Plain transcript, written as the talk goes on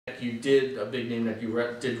you did, a big name that you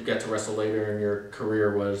did get to wrestle later in your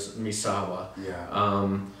career was Misawa. Yeah.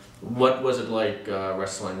 What was it like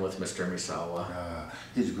wrestling with Mr. Misawa?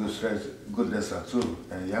 He's good wrestler too,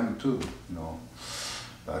 and young too, you know.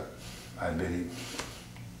 But I believe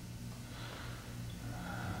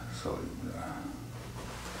so.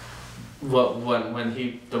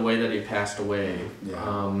 The way that he passed away,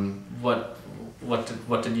 Yeah.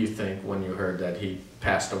 what did you think when you heard that he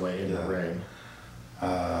passed away in the ring?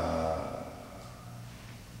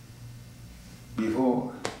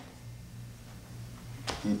 Before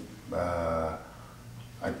he,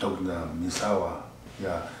 I talked to Misawa.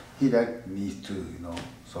 Yeah, he liked me too, you know.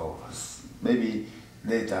 So maybe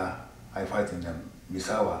later I fight in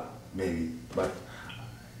Misawa, maybe, but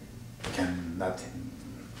cannot.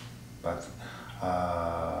 But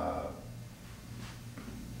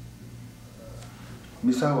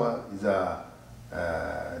Misawa is a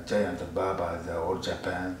giant barber, the old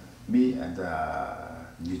Japan. Me and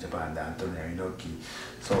New Japan, the Antonio Inoki.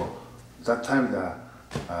 So that time the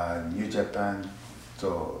New Japan,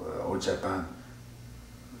 so old Japan,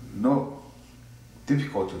 no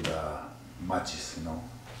difficult the matches, you know.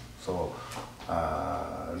 So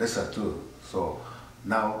lesser too. So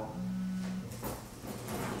now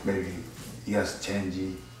maybe he has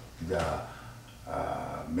changed the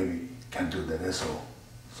maybe can do the wrestle.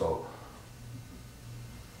 So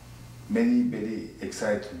many very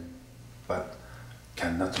exciting, but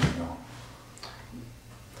cannot, you know.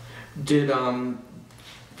 Did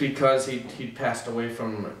because he passed away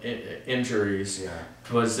from injuries, Yeah.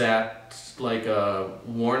 was that like a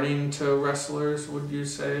warning to wrestlers, would you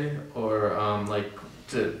say? Or like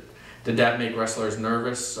did that make wrestlers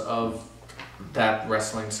nervous of that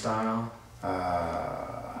wrestling style?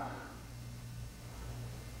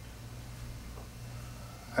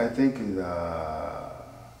 I think the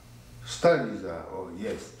style is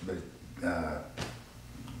yes,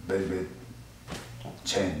 very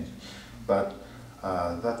change, but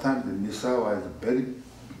that time the Misawa is very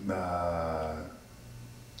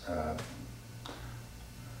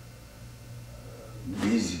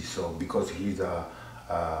busy. So because he's a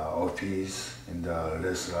office in the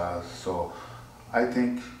wrestler, so I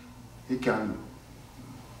think he can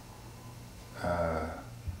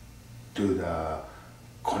do the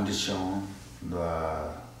condition,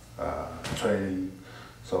 the training.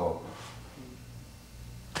 So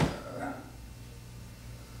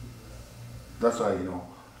that's why, you know,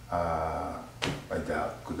 like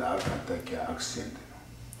that could take accident.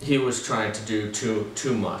 He was trying to do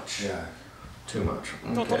too much. Yeah. Too much.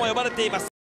 とも呼ばれています。